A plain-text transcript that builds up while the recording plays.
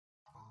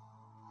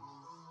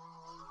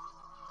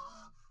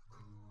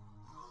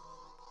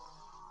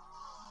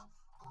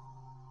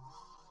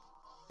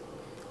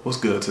What's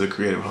good to the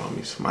creative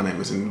homies? My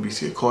name is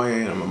Ndubisi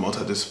Okoye and I'm a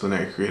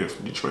multidisciplinary creative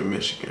from Detroit,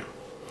 Michigan.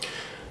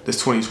 This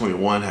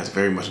 2021 has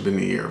very much been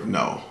the year of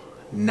no.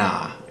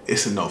 Nah,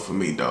 it's a no for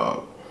me,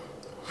 dog.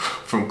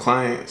 From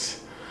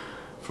clients,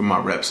 from my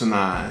reps and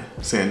I,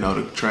 saying no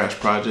to trash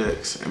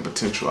projects and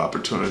potential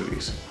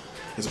opportunities.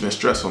 It's been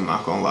stressful, I'm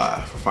not gonna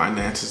lie, from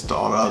finances to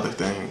all the other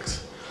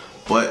things.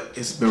 But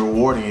it's been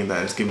rewarding in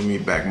that it's given me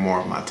back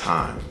more of my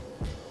time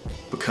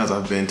because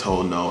I've been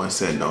told no and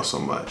said no so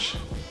much.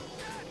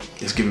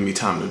 It's giving me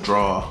time to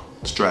draw,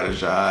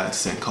 strategize,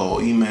 send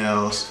cold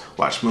emails,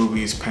 watch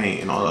movies, paint,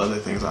 and all the other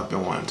things I've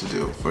been wanting to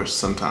do for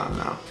some time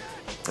now.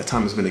 That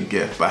time has been a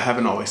gift, but I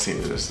haven't always seen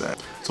it as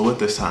that. So with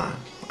this time,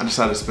 I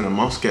decided to spend a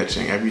month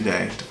sketching every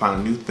day to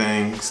find a new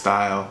thing,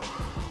 style,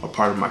 or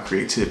part of my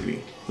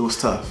creativity. It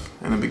was tough.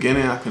 In the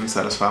beginning, I couldn't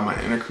satisfy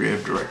my inner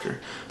creative director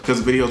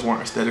because the videos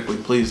weren't aesthetically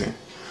pleasing.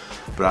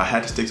 But I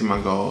had to stick to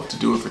my goal to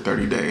do it for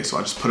 30 days, so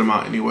I just put them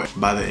out anyway.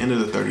 By the end of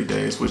the 30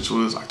 days, which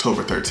was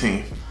October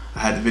 13th, I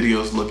had the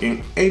videos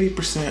looking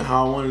 80%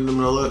 how I wanted them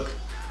to look,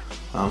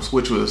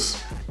 which was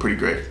pretty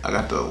great. I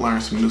got to learn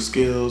some new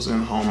skills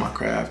and hone my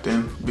craft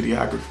in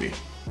videography.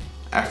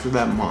 After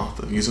that month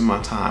of using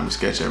my time to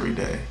sketch every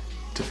day,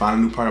 to find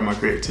a new part of my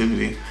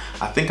creativity,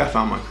 I think I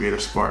found my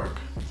creative spark.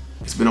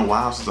 It's been a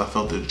while since I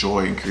felt the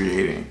joy in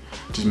creating,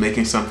 just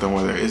making something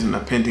where there isn't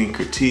a pending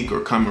critique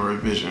or coming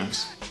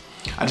revisions.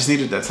 I just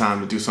needed that time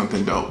to do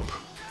something dope.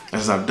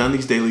 As I've done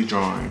these daily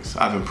drawings,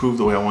 I've improved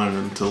the way I wanted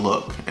them to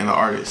look and the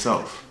art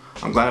itself.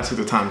 I'm glad I took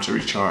the time to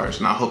recharge,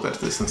 and I hope that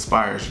this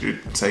inspires you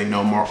to say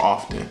no more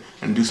often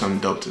and do something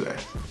dope today.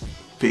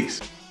 Peace.